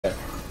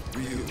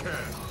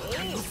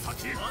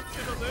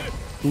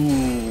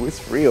Ooh,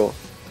 it's real.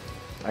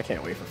 I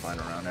can't wait for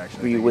final round,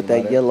 actually. Ryu with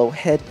that yellow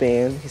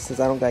headband. He says,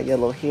 I don't got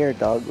yellow hair,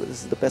 dog.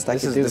 This is the best I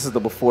can do. This is the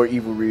before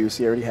Evil Ryu.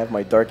 See, I already have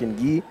my darkened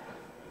gi.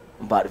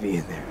 I'm about to be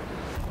in there.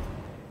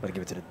 I'm about to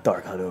give it to the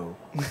Dark Hado.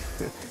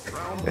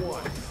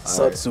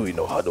 Satsui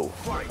no Hado.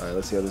 Alright,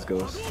 let's see how this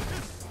goes.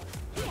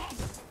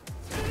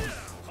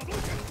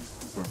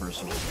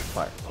 Reversal.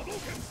 Fire.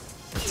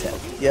 Attack.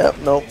 Yep,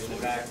 nope.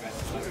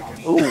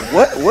 Ooh,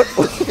 what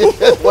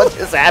what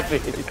just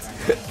happened?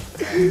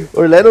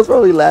 Orlando's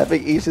probably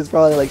laughing. EISH is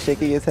probably like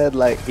shaking his head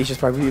like. EISH is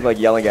probably like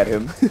yelling at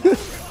him.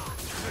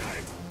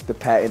 The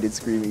patented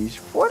scream EISH.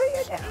 What are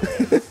you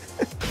doing?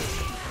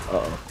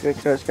 Uh-oh. Good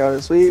crush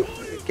counter sweep.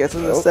 Gets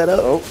him the setup.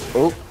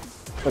 Oh.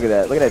 Look at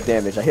that. Look at that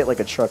damage. I hit like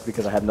a truck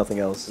because I have nothing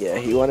else. Yeah,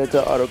 he wanted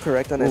to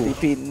auto-correct on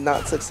MVP.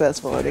 Not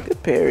successful on a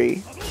good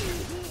parry.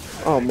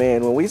 Oh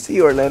man, when we see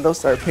Orlando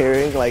start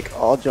parrying like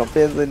all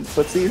jump-ins and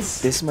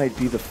footsies. This might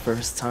be the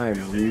first time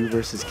Ryu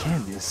versus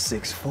Ken is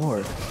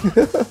 6'4".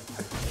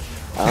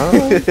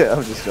 I'm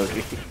just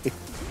joking.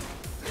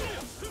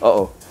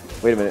 Uh-oh.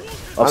 Wait a minute.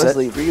 Upset?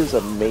 Honestly, Ryu's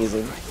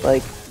amazing.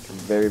 Like,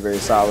 very, very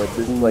solid.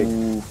 Like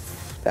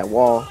that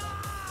wall.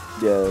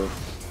 Yeah.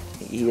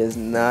 He is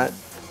not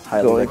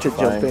Highly going to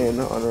electrifying. jump in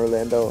on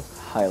Orlando.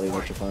 Highly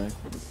electrifying.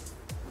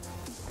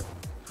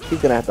 He's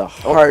going to have to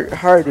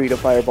hard read a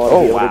fireball to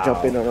be able to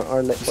jump in on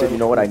Orlando. So you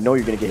know what? I know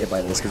you're going to get hit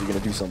by this because you're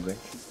going to do something.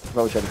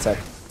 Probably try to attack.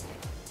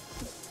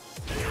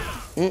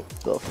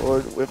 Go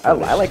forward with I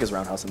like his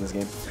roundhouse in this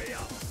game.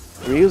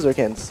 Ryu's or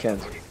Ken's?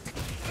 Ken's.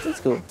 That's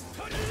cool.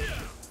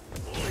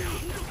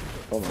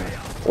 Oh man.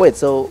 Wait,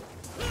 so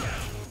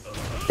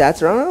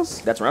that's roundhouse?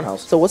 That's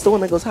roundhouse. So what's the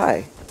one that goes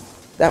high?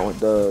 That one.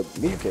 The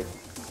medium kick.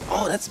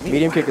 Oh, that's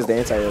medium kick is the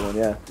anti-air one,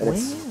 yeah. And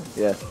it's,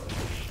 yeah.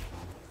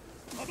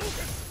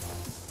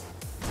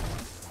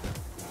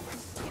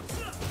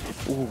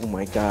 Oh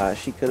my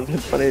gosh, he could have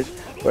been punished.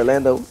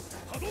 Orlando,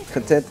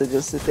 content to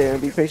just sit there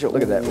and be patient.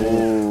 Look at that. A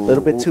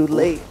little bit too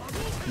late.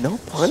 No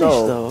punish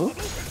though.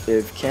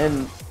 If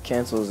Ken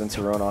cancels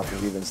into run off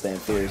of even stand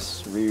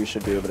fierce, Ryu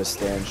should be able to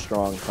stand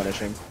strong,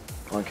 punishing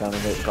on counter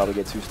hit. Probably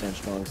get 2 stand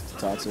strongs to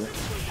Tatsu.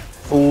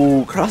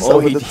 Ooh,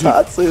 crossover with the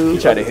Tatsu. He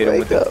tried to hit him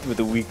with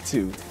the weak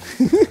 2.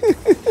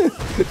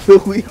 The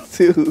weak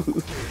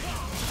 2.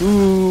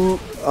 Ooh.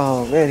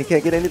 Oh man, he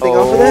can't get anything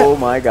off of that. Oh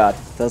my god.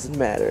 Doesn't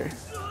matter.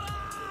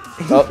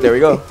 Oh, there we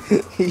go.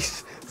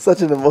 He's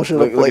such an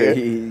emotional player.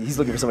 He's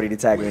looking for somebody to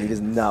tag him, and he does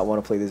not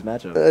want to play this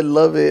matchup. I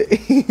love it.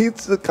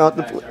 He's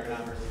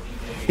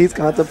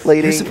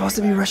contemplating. You're supposed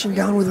to be rushing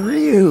down with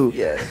Ryu.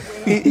 Yeah.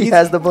 He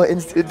has the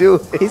buttons to do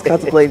it. He's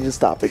contemplating just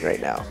stopping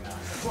right now.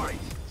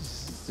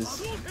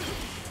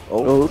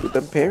 Oh,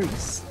 the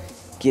parries.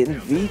 Getting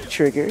V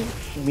trigger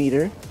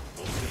meter.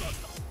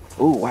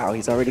 Oh, wow.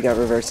 He's already got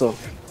reversal.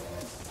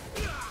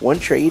 One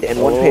trade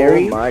and one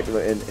parry.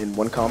 In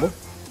one combo.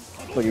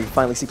 Look, you can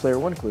finally see player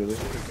 1 clearly.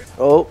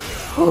 Oh,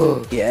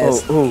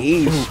 yes.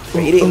 He's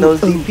trading those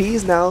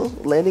DPs now.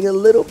 Landing a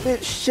little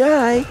bit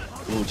shy.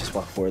 Ooh, just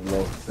walk forward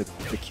low.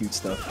 The cute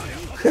stuff.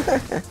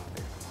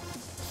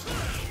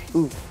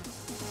 Ooh.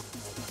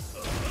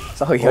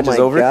 So he hunches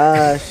over. Oh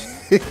my gosh.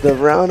 The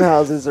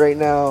roundhouses right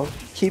now.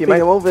 Keeping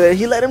him over there.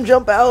 He let him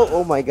jump out.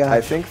 Oh my god. I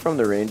think from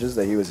the ranges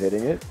that he was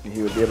hitting it,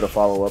 he would be able to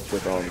follow up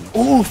with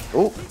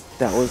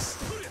that was.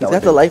 He's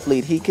got the life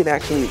lead. He can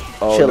actually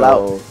chill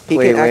out. He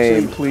play can lane.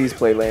 actually. Please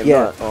play lane.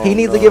 Yeah. He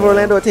needs to give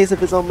Orlando a taste of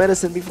his own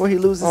medicine before he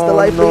loses the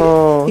life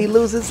lead. He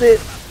loses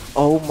it.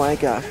 Oh my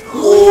gosh.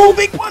 Ooh,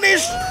 big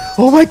punish.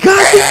 Oh my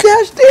gosh, he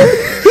dashed in.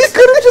 He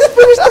could have just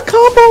finished a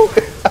combo.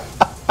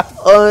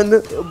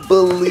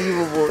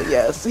 Unbelievable.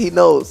 Yes, he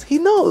knows. He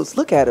knows.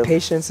 Look at him.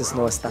 Patience is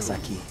no estás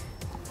aquí.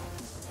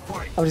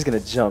 I'm just gonna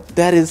jump.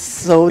 That is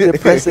so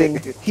depressing.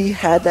 He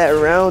had that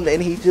round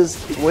and he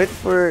just went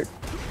for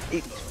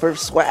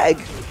swag.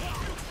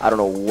 I don't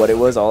know what it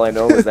was. All I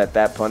know is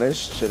that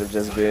punish should have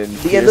just been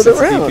the end of the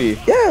round. TP.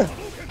 Yeah.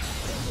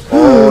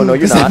 Oh, no,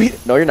 you're not.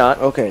 No, you're not.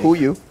 Okay. Who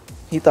you?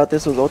 He thought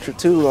this was Ultra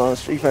 2 on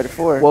Street Fighter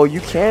 4. Well,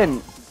 you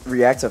can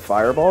react to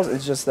fireballs.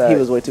 It's just that he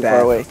was way too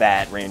far away.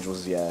 That range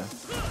was, yeah.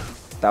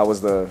 That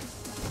was the.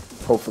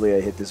 Hopefully,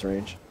 I hit this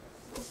range.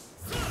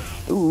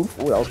 Ooh,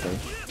 that was clean.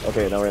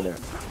 Okay, now we're in there.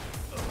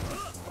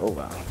 Oh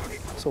wow,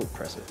 so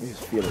impressive. You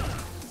just feel it.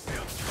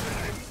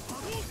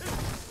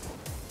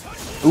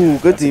 Ooh,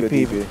 good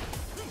DP.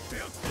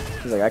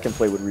 He's like, I can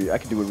play with Ryu. I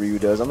can do what Ryu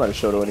does. I'm not a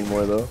Shoto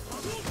anymore though.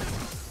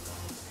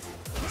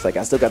 It's like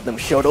I still got them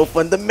Shoto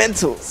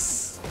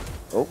fundamentals.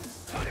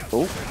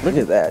 Oh, look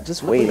at that.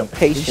 Just waiting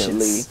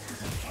patiently.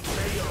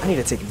 I need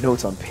to take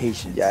notes on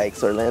patience.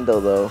 Yikes, Orlando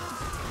though,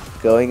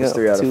 going up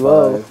 3 out of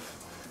 2-0.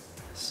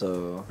 5.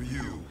 So.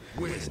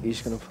 Is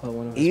EISH gonna play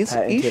one of his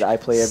patented I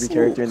play every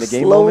character in the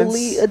game moments?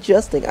 Slowly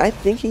adjusting. I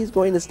think he's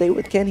going to stay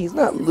with Ken. He's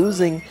not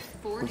losing.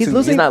 He's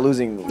not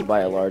losing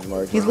by a large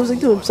margin. He's losing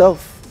to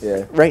himself.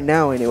 Yeah. Right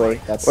now,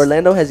 anyway.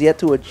 Orlando has yet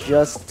to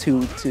adjust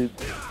to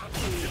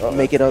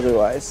make it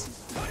otherwise.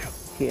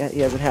 He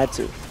hasn't had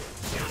to.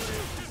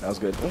 That was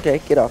good.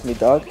 Okay, get off me,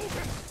 dog.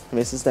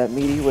 Misses that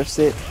meaty, whiffs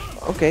it.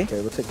 Okay.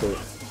 Okay, we'll take the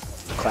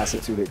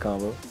classic 2-hit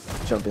combo.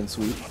 Jump in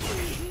sweep.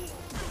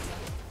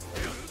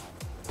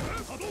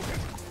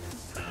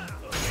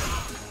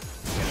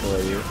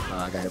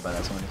 I got hit by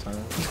that so many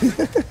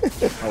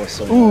times. I was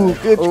so Ooh,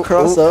 mad. good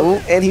cross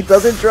up. And he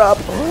doesn't drop.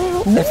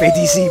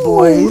 FADC,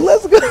 boys. Ooh,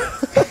 let's go.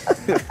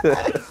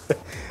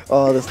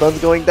 Oh, the stun's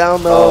going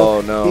down though.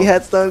 Oh, no. He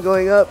had stun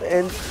going up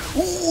and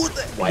ooh,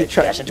 Why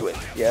dash into it?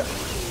 Yeah.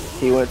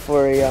 He went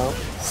for a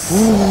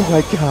oh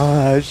my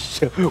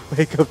gosh.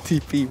 Wake up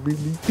TP,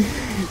 really?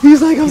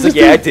 He's like,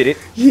 yeah, I did it.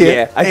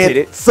 Yeah, I did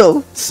it.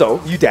 So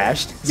you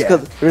dashed.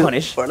 Yeah,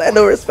 punish.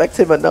 Orlando respects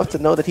him enough to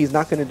know that he's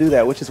not going to do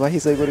that, which is why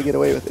he's able to get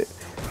away with it.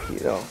 You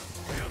know,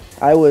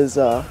 I was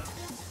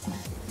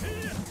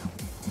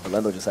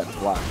Orlando just had to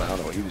block, but I don't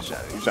know what he was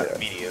trying. He was trying to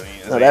medium.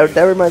 No,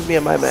 that reminds me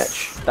of my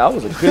match. That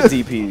was a good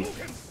DP.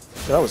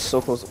 That was so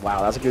close.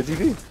 Wow, that's a good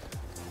DP.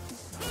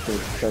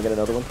 Can I get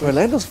another one?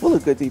 Orlando's full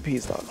of good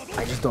DPs, though.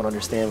 I just don't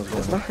understand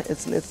what's going on.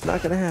 It's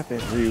not gonna happen.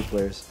 RYU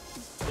players,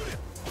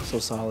 so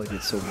solid,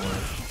 it's so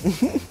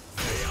boring.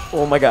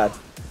 Oh my god.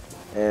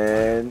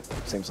 And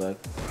same side.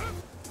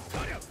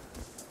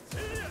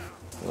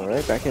 All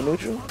right, back in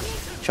neutral.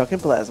 Chuck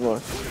and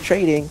Plasma.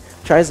 Trading.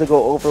 Tries to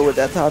go over with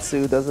that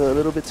Tatsu. Does it a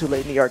little bit too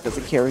late in the arc.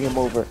 Doesn't carry him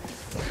over.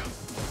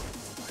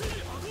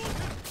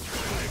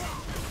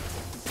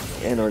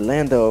 And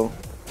Orlando,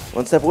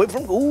 one step away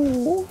from.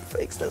 Ooh,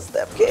 fakes the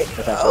step kick.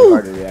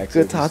 Hard to react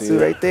good Tatsu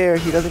right there.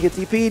 He doesn't get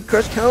TP'd.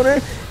 Crush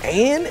counter.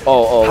 And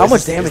how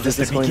much damage is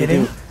this going to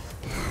do?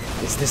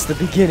 Is this the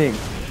beginning?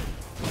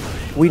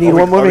 We need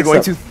one more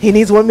mix-up. He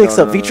needs one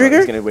mix-up. V-trigger?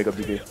 He's going to wake up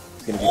DP.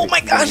 Oh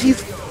my gosh,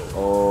 he's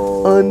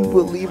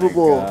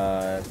unbelievable.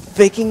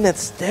 Faking that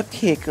step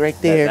kick right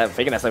there.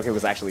 Faking that step kick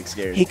was actually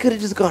scary. He could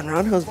have just gone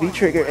roundhouse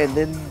V-trigger and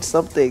then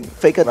something.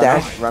 Fake a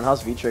dash.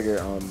 Roundhouse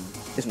V-trigger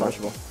is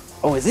punishable.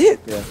 Oh, is it?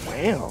 Yeah.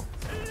 Wow.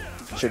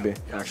 Should be,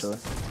 actually.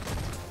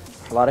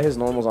 A lot of his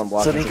normals on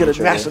block. So then he could have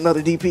mashed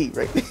another DP,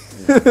 right?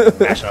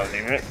 Mash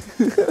another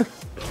DP.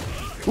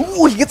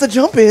 Ooh, he gets a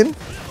jump in.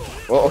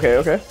 Oh,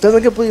 okay.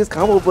 Doesn't complete his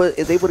combo, but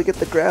is able to get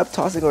the grab,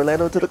 tossing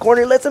Orlando to the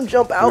corner, lets him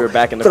jump out. We were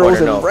back in the throws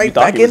corner. him right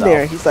back in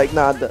there. He's like,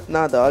 nah,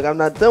 dog, I'm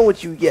not done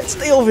with you yet.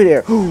 Stay over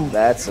there.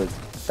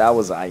 That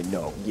was I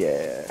know.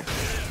 Yeah.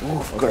 Ooh,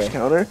 crush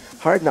counter,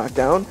 hard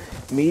knockdown,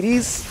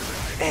 meaties,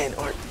 and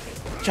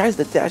tries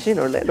to dash in.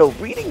 Orlando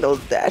reading those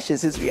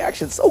dashes, his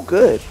reaction so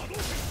good.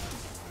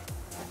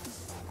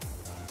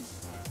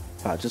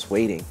 Wow, just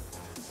waiting.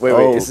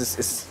 Wait, did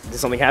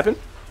something happen?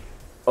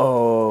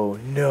 Oh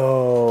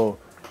no.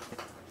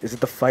 Is it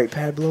the fight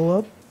pad blow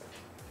up?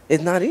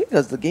 It's not it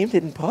because the game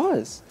didn't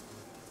pause.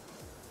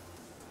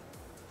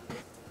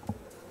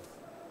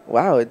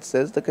 Wow, it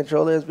says the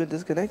controller has been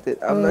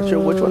disconnected. I'm not sure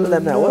which one of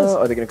them that was.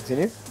 Are they going to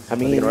continue? I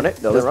mean, are they going to run it?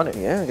 They'll run it.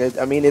 Yeah,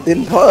 I mean, it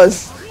didn't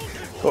pause.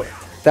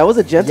 That was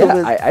a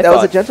gentleman. Yeah, that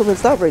was a gentleman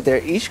stop right there.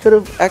 EISH could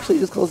have actually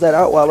just closed that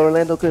out while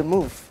Orlando could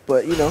move.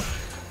 But you know,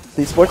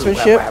 the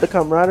sportsmanship, the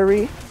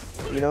camaraderie.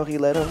 You know, he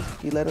let him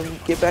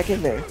get back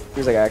in there.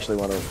 He's like, I actually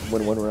want to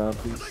win one round,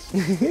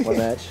 please. One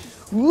match.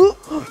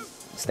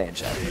 Stand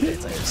shot.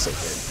 It's like so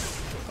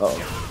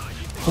good.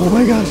 Oh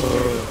my gosh.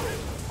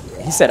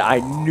 He said, I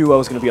knew I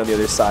was going to be on the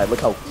other side.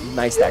 Look how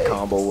nice that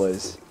combo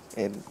was.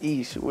 And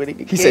EISH winning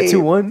the game. He said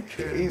 2-1.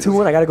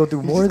 2-1. I got to go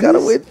through more. You got to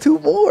win 2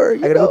 more. I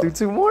got to go through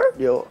 2 more?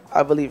 Yo,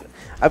 I believe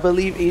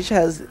EISH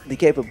has the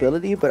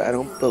capability, but I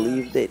don't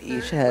believe that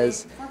EISH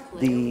has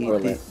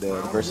the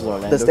versus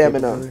Orlando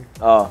stamina.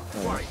 Oh.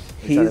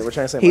 He's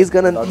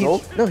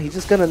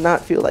just gonna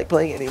not feel like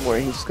playing anymore.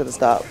 He's just gonna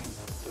stop.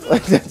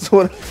 Like that's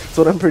what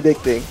I'm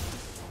predicting.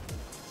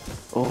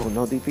 Oh,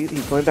 no DP.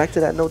 He's going back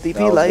to that no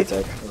DP life.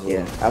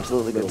 Yeah,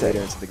 absolutely good tech.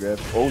 Into the grab.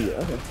 Oh yeah,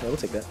 okay. Yeah, we'll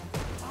take that.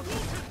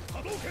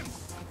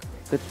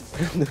 The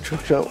neutral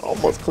jump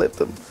almost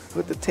clipped him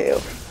with the tail.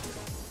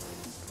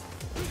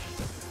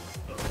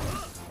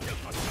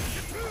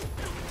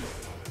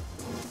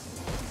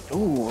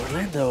 Ooh,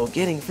 Orlando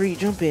getting free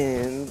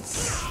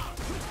jump-ins.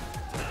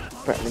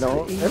 You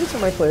know, every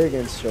time I play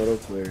against Shoto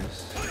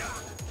players,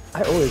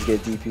 I always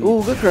get DP.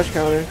 Ooh, good crush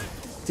counter.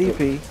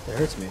 DP. It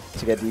hurts me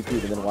to get DP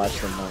and then watch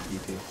them not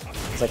DP.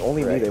 It's like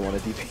only me they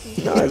want to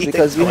DP. No, it's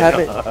because you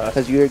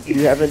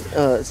haven't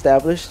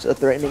established a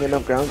threatening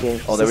enough ground game.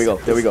 Oh, there we go.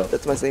 There we go.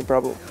 That's my same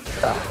problem.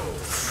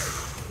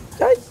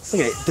 Yikes.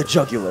 Look at it. The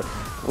jugular.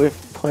 With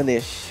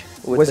punish.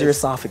 Where's your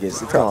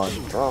esophagus? It's gone.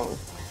 Wrong.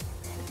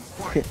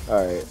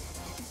 Alright.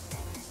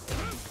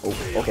 Oh,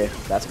 okay.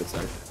 That's a good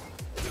start.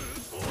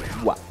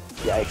 Wow.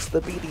 Yikes, the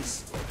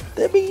beaties.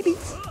 The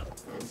beaties.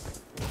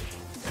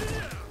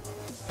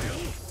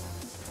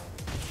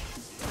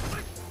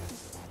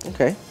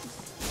 Okay.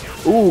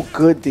 Ooh,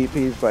 good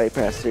DP by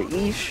Pastor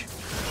EISH.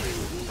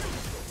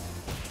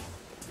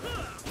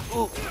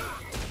 Ooh.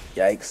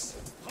 Yikes.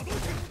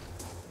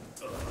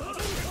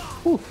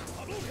 Oof.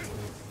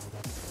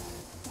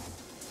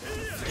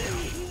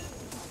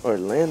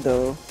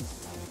 Orlando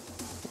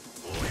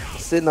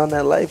sitting on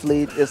that life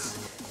lead, just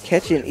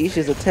catching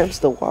EISH's attempts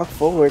to walk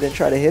forward and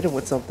try to hit him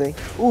with something.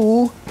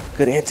 Ooh,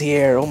 good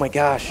anti-air. Oh my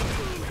gosh.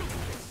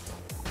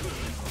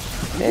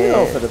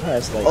 Zuno for the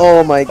past like.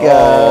 Oh my gosh.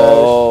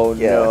 Oh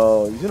Yeah.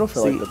 no. Zuno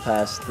for like the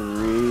past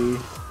 3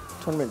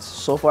 tournaments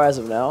so far as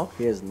of now,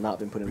 he has not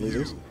been putting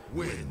losers.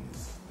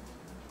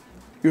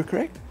 You're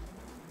correct.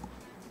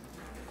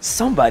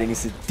 Somebody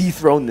needs to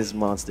dethrone this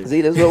monster.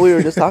 See, that's what we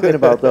were just talking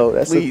about, though.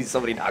 That's Please,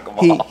 somebody knock him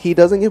off. He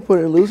doesn't get put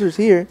in losers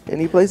here,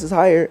 and he places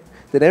higher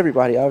than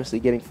everybody,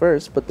 obviously getting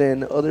first. But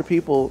then other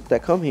people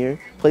that come here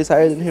place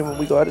higher than him when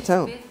we go out of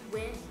town.